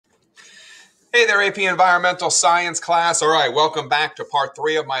Hey there, AP Environmental Science class. All right, welcome back to part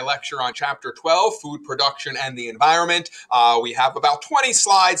 3 of my lecture on Chapter 12, Food Production and the Environment. We have about 20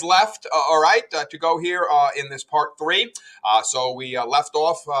 slides left, to go here in this part 3. So we left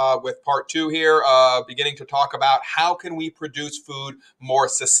off with part 2 here, beginning to talk about how can we produce food more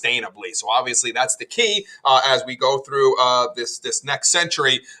sustainably. So obviously that's the key as we go through this next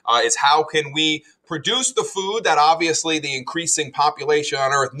century, is how can we produce the food that obviously the increasing population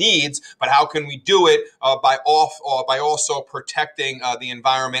on Earth needs, but how can we do it by also protecting the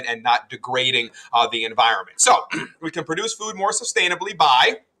environment and not degrading the environment? So we can produce food more sustainably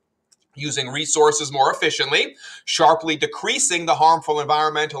by using resources more efficiently, sharply decreasing the harmful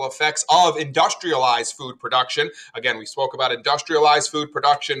environmental effects of industrialized food production. Again, we spoke about industrialized food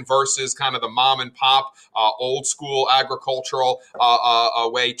production versus kind of the mom and pop, old school agricultural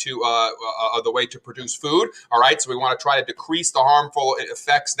way to produce food. All right, so we want to try to decrease the harmful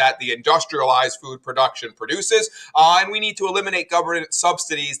effects that the industrialized food production produces, and we need to eliminate government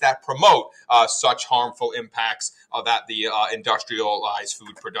subsidies that promote such harmful impacts that the industrialized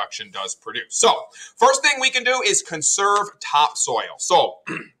food production does produce. So, first thing we can do is conserve topsoil. So,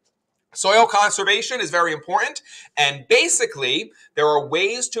 soil conservation is very important, and basically there are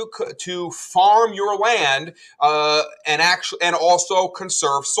ways to farm your land and also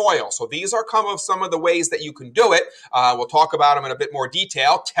conserve soil. So these are some of the ways that you can do it. We'll talk about them in a bit more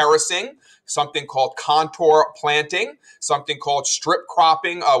detail. Terracing, something called contour planting, something called strip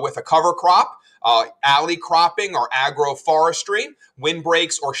cropping with a cover crop. Alley cropping or agroforestry,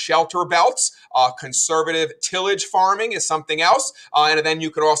 windbreaks or shelter belts, conservative tillage farming is something else, and then you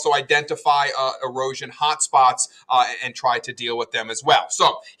could also identify erosion hotspots and try to deal with them as well.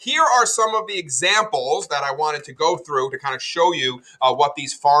 So here are some of the examples that I wanted to go through to kind of show you what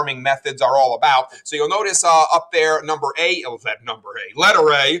these farming methods are all about. So you'll notice up there,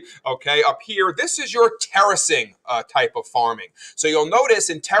 letter A, okay, up here, this is your terracing type of farming. So you'll notice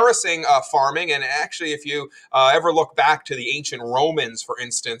in terracing farming, and actually, if you ever look back to the ancient Romans, for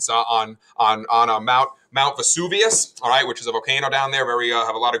instance, on Mount Vesuvius, all right, which is a volcano down there.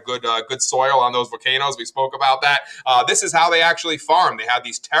 Have a lot of good soil on those volcanoes. We spoke about that. This is how they actually farm. They had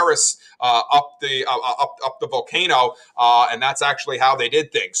these terrace up the volcano, and that's actually how they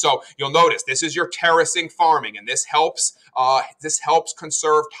did things. So you'll notice this is your terracing farming, and this helps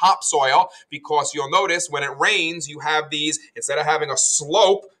conserve topsoil, because you'll notice when it rains, you have these, instead of having a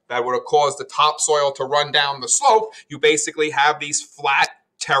slope that would have caused the topsoil to run down the slope, you basically have these flat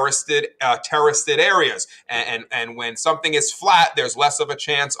terraced areas. And when something is flat, there's less of a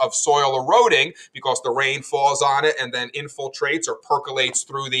chance of soil eroding because the rain falls on it and then infiltrates or percolates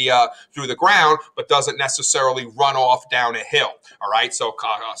through the ground, but doesn't necessarily run off down a hill. All right, so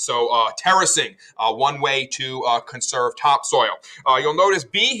terracing, one way to conserve topsoil. You'll notice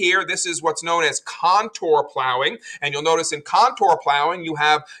B here, this is what's known as contour plowing, and you'll notice in contour plowing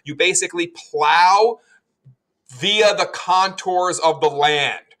you basically plow via the contours of the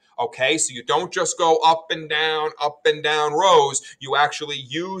land. Okay, so you don't just go up and down rows. You actually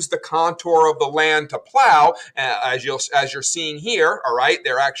use the contour of the land to plow, as you're seeing here. All right,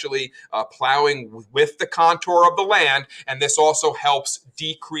 they're actually plowing with the contour of the land, and this also helps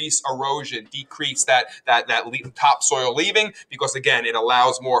decrease erosion, decrease that topsoil leaving, because again, it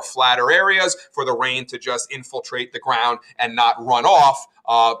allows more flatter areas for the rain to just infiltrate the ground and not run off,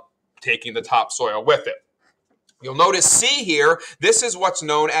 taking the topsoil with it. You'll notice C here, this is what's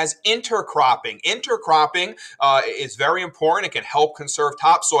known as intercropping. Intercropping is very important. It can help conserve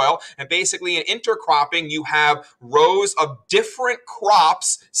topsoil. And basically in intercropping, you have rows of different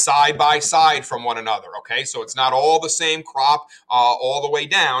crops side by side from one another. Okay, so it's not all the same crop all the way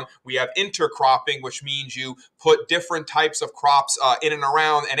down. We have intercropping, which means you put different types of crops in and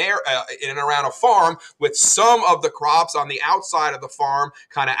around a farm, with some of the crops on the outside of the farm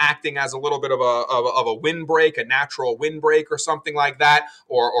kind of acting as a little bit of a windbreak, a natural windbreak or something like that,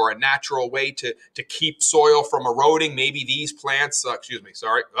 or a natural way to keep soil from eroding. Maybe these plants,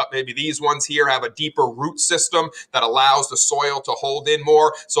 maybe these ones here have a deeper root system that allows the soil to hold in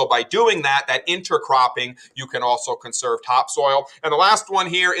more. So by doing that intercropping, you can also conserve topsoil. And the last one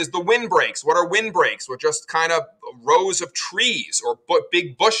here is the windbreaks. What are windbreaks? We're just kind of rows of trees or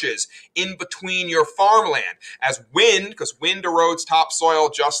big bushes in between your farmland. As wind, because wind erodes topsoil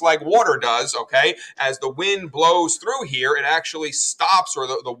just like water does, okay? As the wind blows through here, it actually stops, or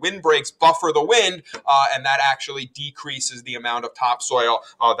the windbreaks buffer the wind, and that actually decreases the amount of topsoil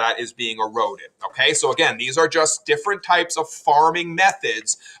that is being eroded, okay? So again, these are just different types of farming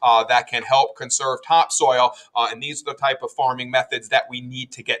methods that can help conserve topsoil, and these are the type of farming methods that we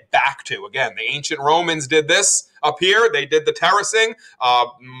need to get back to. Again, the ancient Romans did this. up here. They did the terracing.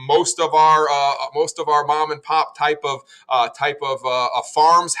 Most of our mom and pop type of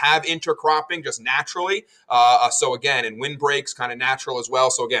farms have intercropping just naturally. So again, and windbreaks kind of natural as well.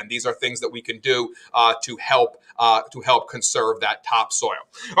 So again, these are things that we can do to help conserve that topsoil.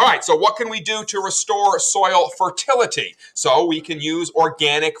 All right, so what can we do to restore soil fertility? So we can use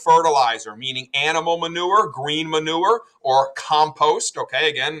organic fertilizer, meaning animal manure, green manure, or compost. Okay,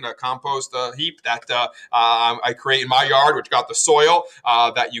 again, a compost heap that I create in my yard, which got the soil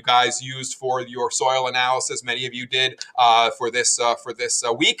that you guys used for your soil analysis. Many of you did for this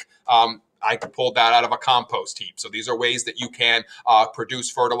week. I pulled that out of a compost heap. So these are ways that you can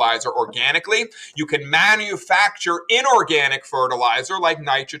produce fertilizer organically. You can manufacture inorganic fertilizer like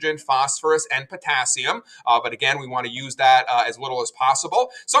nitrogen, phosphorus, and potassium. But again, we want to use that as little as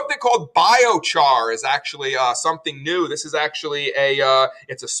possible. Something called biochar is actually something new. This is actually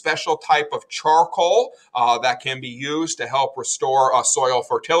it's a special type of charcoal that can be used to help restore soil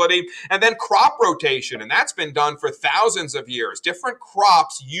fertility. And then crop rotation, and that's been done for thousands of years. Different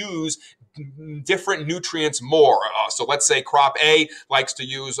crops use different nutrients more. So let's say crop A likes to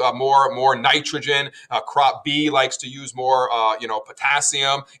use more nitrogen. Crop B likes to use more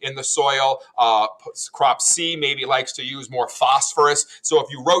potassium in the soil. Crop C maybe likes to use more phosphorus. So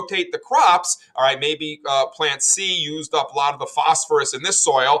if you rotate the crops, all right, maybe plant C used up a lot of the phosphorus in this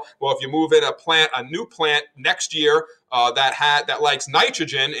soil. Well, if you move in a new plant next year that likes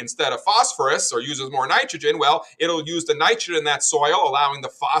nitrogen instead of phosphorus, or uses more nitrogen, well, it'll use the nitrogen in that soil, allowing the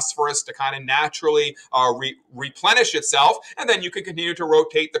phosphorus to kind of naturally replenish itself, and then you can continue to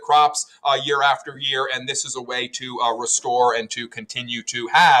rotate the crops year after year, and this is a way to restore and to continue to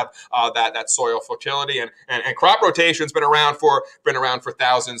have that soil fertility, and crop rotation's been around for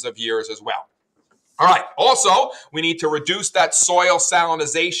thousands of years as well. All right. Also, we need to reduce that soil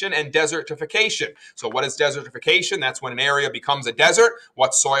salinization and desertification. So what is desertification? That's when an area becomes a desert.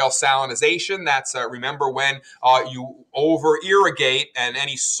 What's soil salinization? That's, remember, when you over-irrigate, and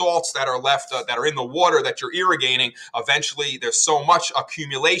any salts that are left, that are in the water that you're irrigating, eventually there's so much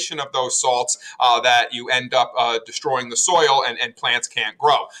accumulation of those salts that you end up destroying the soil, and plants can't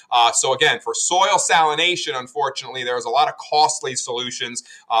grow. So again, for soil salination, unfortunately, there's a lot of costly solutions.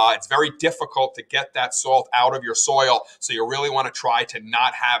 It's very difficult to get that salt out of your soil, so you really want to try to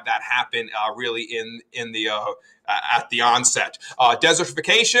not have that happen really in the at the onset.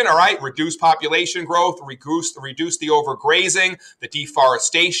 Desertification, all right, reduce population growth, reduce the overgrazing, the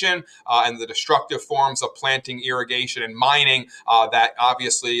deforestation, and the destructive forms of planting, irrigation, and mining that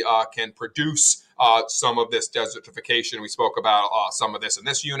obviously can produce some of this desertification. We spoke about some of this in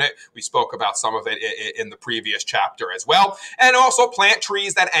this unit. We spoke about some of it in the previous chapter as well. And also plant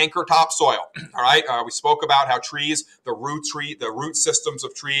trees that anchor topsoil. All right, we spoke about how trees, the root systems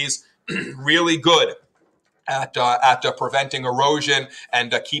of trees, really good at preventing erosion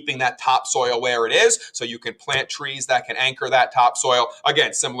and keeping that topsoil where it is. So you can plant trees that can anchor that topsoil.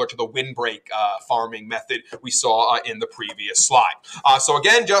 Again, similar to the windbreak farming method we saw in the previous slide. So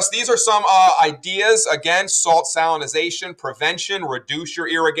again, just these are some ideas. Again, salt salinization, prevention, reduce your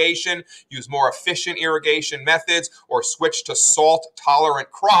irrigation, use more efficient irrigation methods, or switch to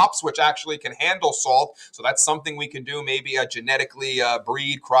salt-tolerant crops, which actually can handle salt. So that's something we can do, maybe genetically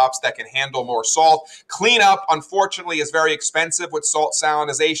breed crops that can handle more salt. Clean up, unfortunately, is very expensive with salt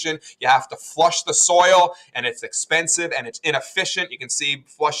salinization. You have to flush the soil, and it's expensive and it's inefficient. You can see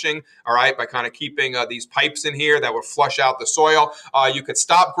flushing, all right, by kind of keeping these pipes in here that would flush out the soil. You could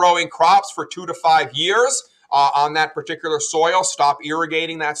stop growing crops for 2 to 5 years. On that particular soil, stop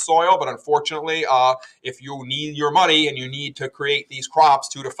irrigating that soil. But unfortunately, if you need your money and you need to create these crops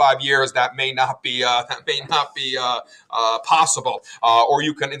 2 to 5 years, that may not be possible. Or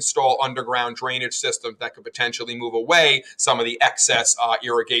you can install underground drainage systems that could potentially move away some of the excess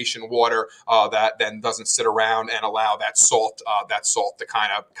irrigation water that then doesn't sit around and allow that salt to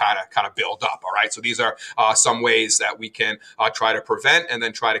kind of build up. All right. So these are some ways that we can try to prevent and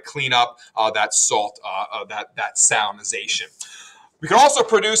then try to clean up that salt that salinization. We can also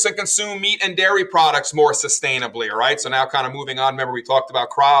produce and consume meat and dairy products more sustainably, all right? So now kind of moving on, remember we talked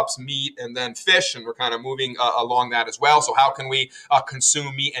about crops, meat, and then fish, and we're kind of moving along that as well. So how can we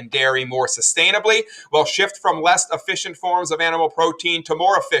consume meat and dairy more sustainably? Well, shift from less efficient forms of animal protein to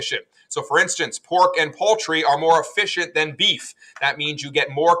more efficient. So for instance, pork and poultry are more efficient than beef. That means you get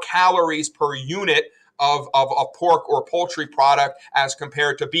more calories per unit of pork or poultry product as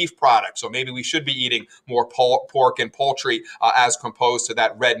compared to beef product. So maybe we should be eating more pork and poultry as opposed to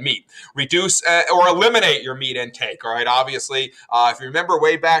that red meat. Reduce or eliminate your meat intake. All right. Obviously, if you remember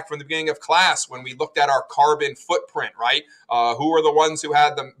way back from the beginning of class when we looked at our carbon footprint, right? Who are the ones who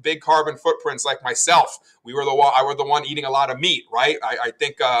had the big carbon footprints like myself? We were the one. I were the one eating a lot of meat, right? I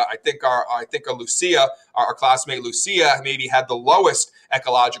think Lucia, our classmate Lucia, maybe had the lowest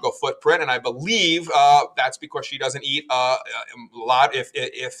ecological footprint, and I believe that's because she doesn't eat a lot,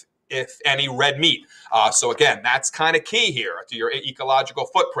 if any, red meat. So again, that's kind of key here to your ecological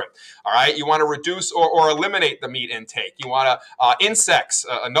footprint. All right, you want to reduce or eliminate the meat intake. You want to insects,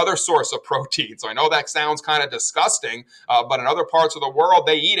 another source of protein. So I know that sounds kind of disgusting, but in other parts of the world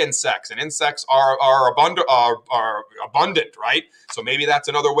they eat insects, and insects are abundant, right? So maybe that's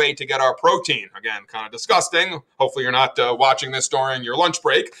another way to get our protein. Again, kind of disgusting. Hopefully you're not watching this during your lunch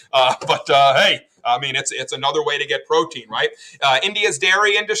break, but hey. I mean, it's another way to get protein, right? India's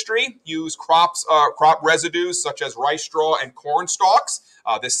dairy industry use crop residues such as rice straw and corn stalks.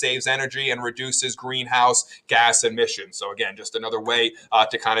 This saves energy and reduces greenhouse gas emissions. So again, just another way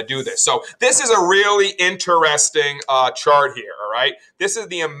to kind of do this. So this is a really interesting chart here, all right? This is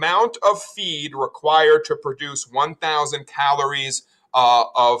the amount of feed required to produce 1,000 calories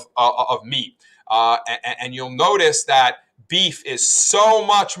of meat. And you'll notice that beef is so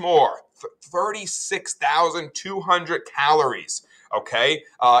much more. 36,200 calories, okay,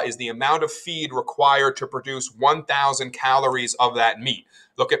 is the amount of feed required to produce 1,000 calories of that meat.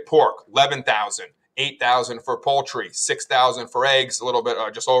 Look at pork, 11,000, 8,000 for poultry, 6,000 for eggs, a little bit,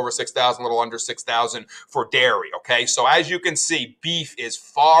 just over 6,000, a little under 6,000 for dairy, okay? So as you can see, beef is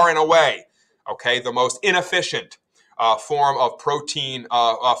far and away, okay, the most inefficient form of protein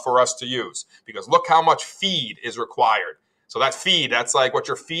for us to use, because look how much feed is required. So that feed, that's like what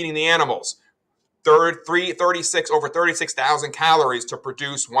you're feeding the animals. Over 36,000 calories to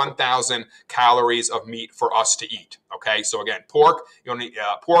produce 1,000 calories of meat for us to eat. Okay, so again, pork, you only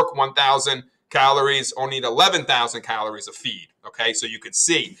pork 1,000 calories, only need 11,000 calories of feed. Okay, so you can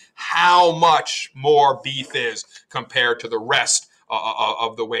see how much more beef is compared to the rest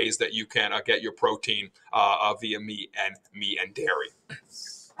of the ways that you can get your protein via meat and dairy.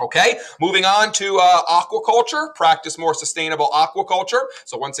 Okay, moving on to aquaculture, practice more sustainable aquaculture.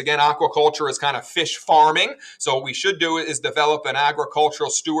 So once again, aquaculture is kind of fish farming. So what we should do is develop an agricultural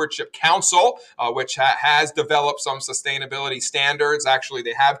stewardship council, which has developed some sustainability standards. Actually,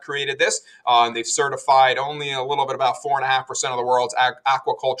 they have created this, and they've certified only a little bit, about 4.5% of the world's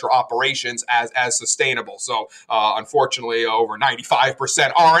aquaculture operations as sustainable. So unfortunately, over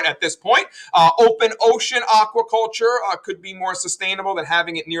 95% aren't at this point. Open ocean aquaculture could be more sustainable than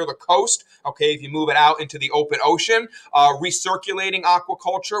having it near the coast, okay, if you move it out into the open ocean. Recirculating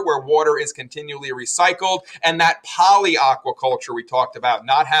aquaculture, where water is continually recycled, and that poly aquaculture we talked about,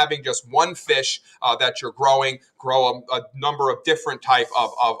 not having just one fish that you're growing, grow a number of different type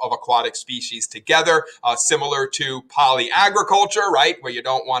of aquatic species together, similar to poly agriculture, right, where you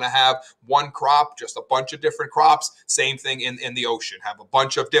don't want to have one crop, just a bunch of different crops. Same thing in the ocean, have a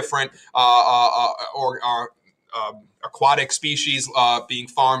bunch of different aquatic species being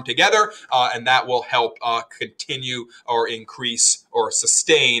farmed together, and that will help continue or increase or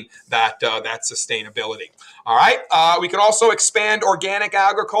sustain that sustainability. All right. We can also expand organic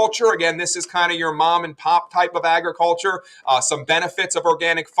agriculture. Again, this is kind of your mom and pop type of agriculture. Some benefits of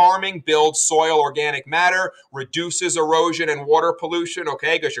organic farming: builds soil organic matter, reduces erosion and water pollution.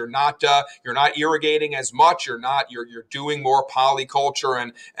 Okay, because you're not irrigating as much. You're doing more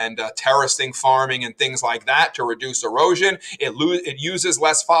polyculture and terracing farming and things like that to reduce erosion. It uses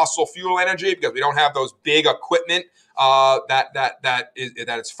less fossil fuel energy because we don't have those big equipment that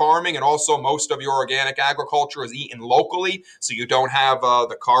it's farming, and also most of your organic agriculture is eaten locally, so you don't have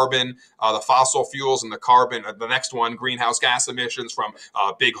the carbon, the fossil fuels, and the carbon. The next one, greenhouse gas emissions from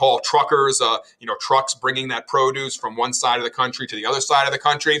big haul truckers. Trucks bringing that produce from one side of the country to the other side of the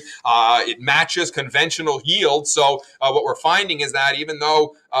country. It matches conventional yield. So what we're finding is that even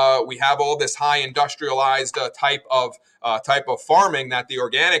though we have all this high industrialized type of farming, that the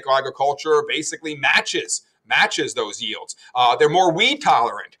organic agriculture basically matches those yields. They're more weed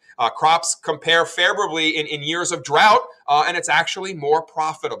tolerant. Crops compare favorably in years of drought, and it's actually more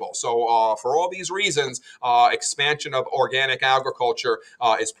profitable. So for all these reasons, expansion of organic agriculture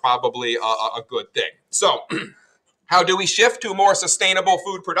is probably a good thing. So how do we shift to more sustainable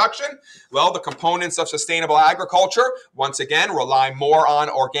food production? Well, the components of sustainable agriculture, once again, rely more on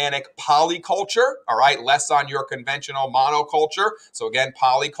organic polyculture, all right, less on your conventional monoculture. So again,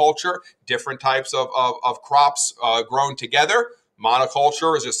 polyculture, different types of crops grown together.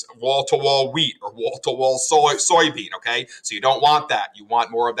 Monoculture is just wall-to-wall wheat or wall-to-wall soybean, okay? So you don't want that. You want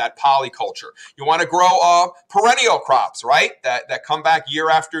more of that polyculture. You want to grow perennial crops, right, that come back year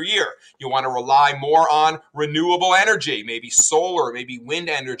after year. You want to rely more on renewable energy, maybe solar, maybe wind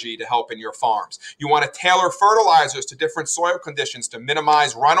energy to help in your farms. You want to tailor fertilizers to different soil conditions to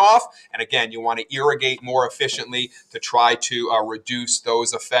minimize runoff. And again, you want to irrigate more efficiently to try to reduce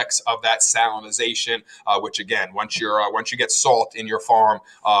those effects of that salinization, which again, once you get salt in your farm,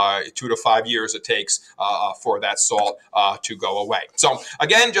 2 to 5 years it takes for that salt to go away. So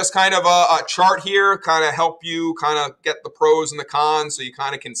again, just kind of a chart here, kind of help you kind of get the pros and the cons so you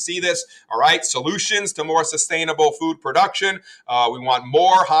kind of can see this. All right, solutions to more sustainable food production. We want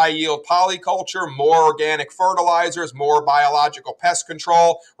more high yield polyculture, more organic fertilizers, more biological pest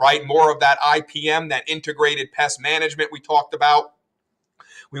control, right? More of that IPM, that integrated pest management we talked about.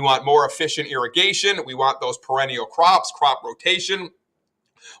 We want more efficient irrigation. We want those perennial crops, crop rotation,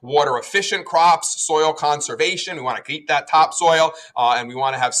 water efficient crops, soil conservation. We want to keep that topsoil, and we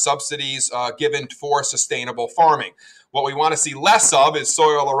want to have subsidies given for sustainable farming. What we want to see less of is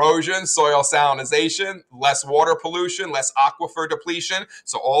soil erosion, soil salinization, less water pollution, less aquifer depletion.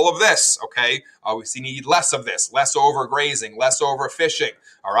 So all of this, okay, we need less of this, less overgrazing, less overfishing,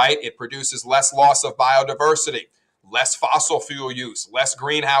 all right? It produces less loss of biodiversity, less fossil fuel use, less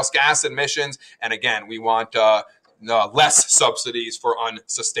greenhouse gas emissions, and again, we want less subsidies for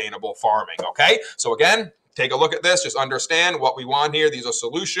unsustainable farming, okay? So again, take a look at this, just understand what we want here. These are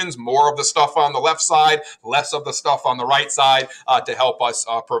solutions, more of the stuff on the left side, less of the stuff on the right side to help us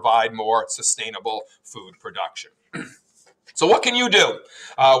provide more sustainable food production. So what can you do?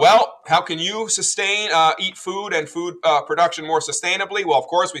 Well, how can you eat food and food production more sustainably? Well, of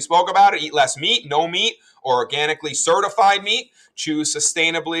course, we spoke about it. Eat less meat, no meat, or organically certified meat. Choose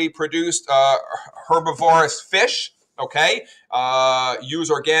sustainably produced herbivorous fish. Okay, use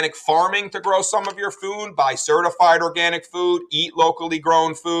organic farming to grow some of your food, buy certified organic food, eat locally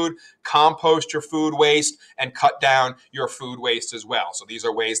grown food, compost your food waste, and cut down your food waste as well. So these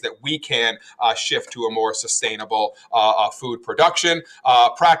are ways that we can shift to a more sustainable food production.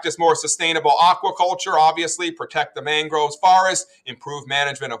 Practice more sustainable aquaculture, obviously, protect the mangroves forest, improve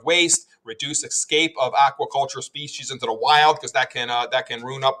management of waste, reduce escape of aquaculture species into the wild, because that can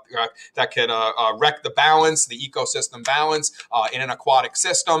wreck the balance, the ecosystem balance in an aquatic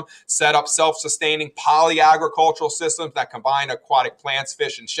system. Set up self-sustaining polyagricultural systems that combine aquatic plants,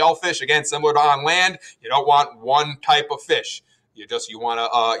 fish, and shellfish. Again, similar to on land, you don't want one type of fish. You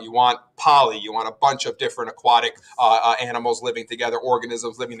want poly. You want a bunch of different aquatic animals living together,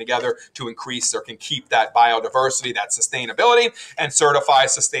 organisms living together to increase or can keep that biodiversity, that sustainability, and certify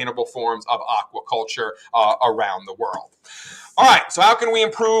sustainable forms of aquaculture around the world. All right, so how can we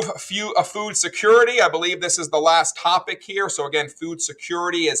improve food security? I believe this is the last topic here. So again, food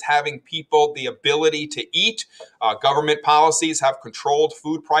security is having people the ability to eat. Government policies have controlled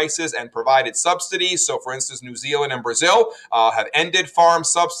food prices and provided subsidies. So for instance, New Zealand and Brazil have ended farm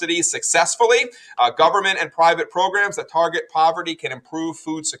subsidies successfully. Government and private programs that target poverty can improve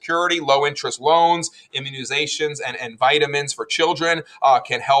food security. Low interest loans, immunizations, and vitamins for children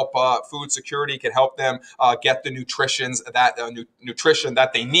can help food security, can help them get the nutrition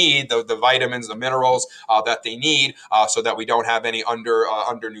that they need, the vitamins, the minerals that they need, so that we don't have any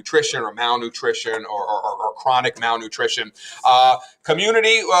undernutrition or malnutrition or chronic malnutrition.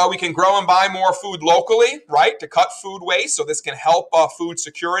 Community, we can grow and buy more food locally, right, to cut food waste. So this can help food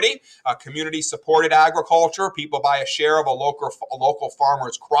security. Community-supported agriculture, people buy a share of a local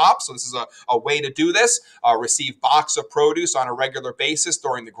farmer's crop. So this is a way to do this. Receive box of produce on a regular basis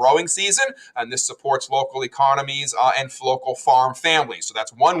during the growing season, and this supports local economies and local farm families. So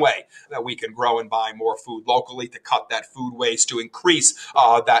that's one way that we can grow and buy more food locally to cut that food waste, to increase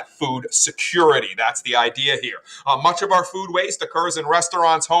that food security. That's the idea here. Much of our food waste occurs in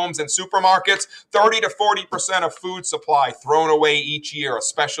restaurants, homes, and supermarkets. 30 to 40% of food supply thrown away each year,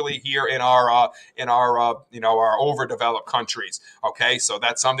 especially here in our overdeveloped countries. Okay, so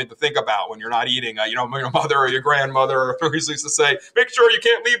that's something to think about when you're not eating. Your mother or your grandmother always used to say, make sure you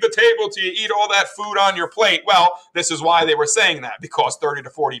can't leave the table till you eat all that food on your plate. Well, this is why they were saying that, because 30 to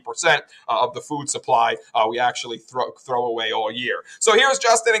 40% of the food supply we actually throw away all year. So here's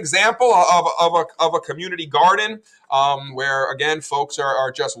just an example of a community garden where, again, folks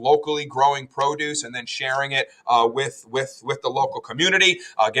are just locally growing produce and then sharing it with the local community.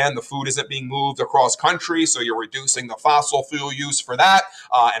 Again, the food isn't being moved across country, so you're reducing the fossil fuel use for that.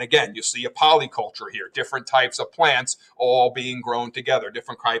 And again, you see a polyculture here, different types of plants all being grown together,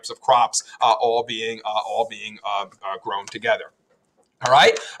 different types of crops all being grown together. All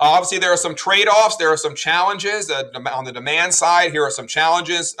right. Obviously, there are some trade-offs. There are some challenges on the demand side. Here are some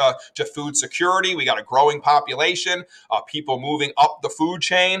challenges to food security. We got a growing population, people moving up the food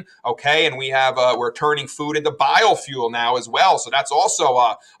chain. Okay, and we're turning food into biofuel now as well. So that's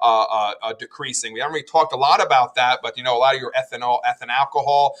also decreasing. We haven't really talked a lot about that, but a lot of your ethanol,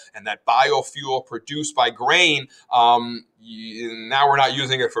 alcohol, and that biofuel produced by grain. Now we're not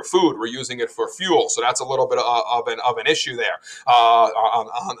using it for food; we're using it for fuel. So that's a little bit of an issue there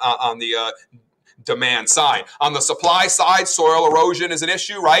on the demand side. On the supply side, soil erosion is an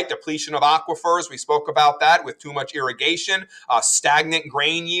issue, right? Depletion of aquifers. We spoke about that with too much irrigation, stagnant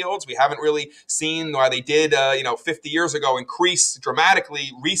grain yields. We haven't really seen why they did, 50 years ago increase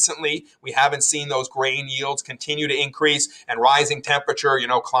dramatically. Recently, we haven't seen those grain yields continue to increase, and rising temperature,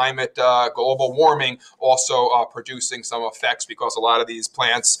 climate, global warming also producing some effects because a lot of these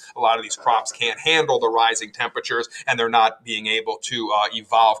plants, a lot of these crops can't handle the rising temperatures, and they're not being able to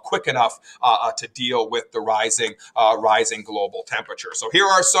evolve quick enough to deal with the rising global temperature. So here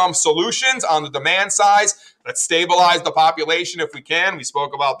are some solutions on the demand side. Let's stabilize the population if we can. We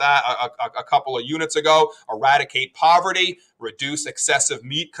spoke about that a couple of units ago. Eradicate poverty, reduce excessive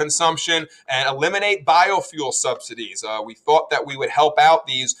meat consumption, and eliminate biofuel subsidies. We thought that we would help out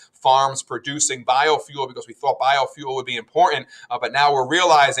these farms producing biofuel because we thought biofuel would be important, but now we're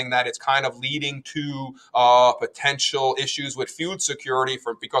realizing that it's kind of leading to potential issues with food security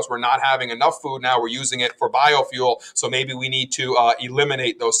because we're not having enough food now. We're using it for biofuel, so maybe we need to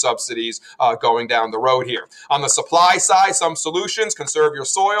eliminate those subsidies going down the road here. On the supply side, some solutions: conserve your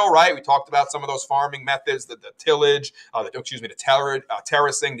soil, right? We talked about some of those farming methods, the tillage, the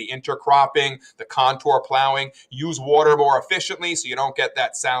terracing, the intercropping, the contour plowing. Use water more efficiently so you don't get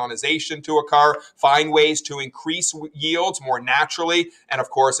that salinization to occur. Find ways to increase yields more naturally. And of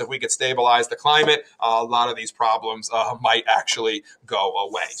course, if we could stabilize the climate, a lot of these problems might actually go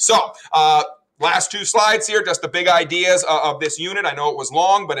away. So, last two slides here, just the big ideas of this unit. I know it was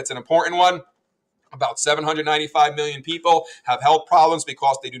long, but it's an important one. About 795 million people have health problems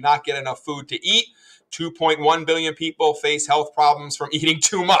because they do not get enough food to eat. 2.1 billion people face health problems from eating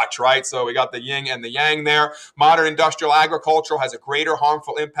too much, right? So we got the yin and the yang there. Modern industrial agriculture has a greater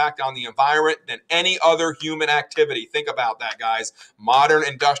harmful impact on the environment than any other human activity. Think about that, guys. Modern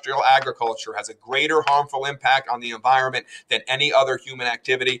industrial agriculture has a greater harmful impact on the environment than any other human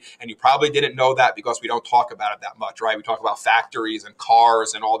activity. And you probably didn't know that because we don't talk about it that much, right? We talk about factories and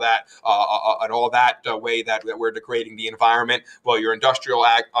cars and all that, way that we're degrading the environment. Well, your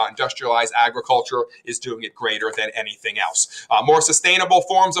industrialized agriculture is doing it greater than anything else. More sustainable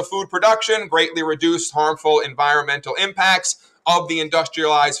forms of food production greatly reduce harmful environmental impacts of the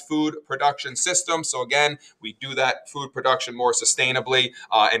industrialized food production system. So again, we do that food production more sustainably,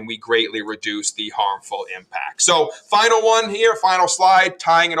 and we greatly reduce the harmful impact. So final one here, final slide,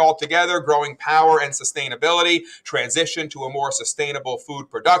 tying it all together: growing power and sustainability, transition to a more sustainable food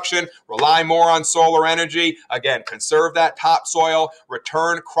production, rely more on solar energy, again, conserve that topsoil,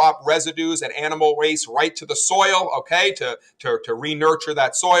 return crop residues and animal waste right to the soil, okay, to re-nurture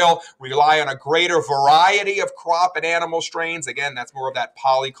that soil, rely on a greater variety of crop and animal strains. Again, that's more of that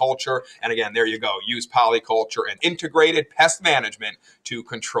polyculture. And again, there you go. Use polyculture and integrated pest management to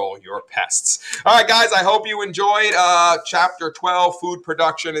control your pests. All right, guys, I hope you enjoyed Chapter 12, Food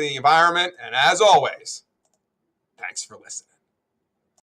Production and the Environment. And as always, thanks for listening.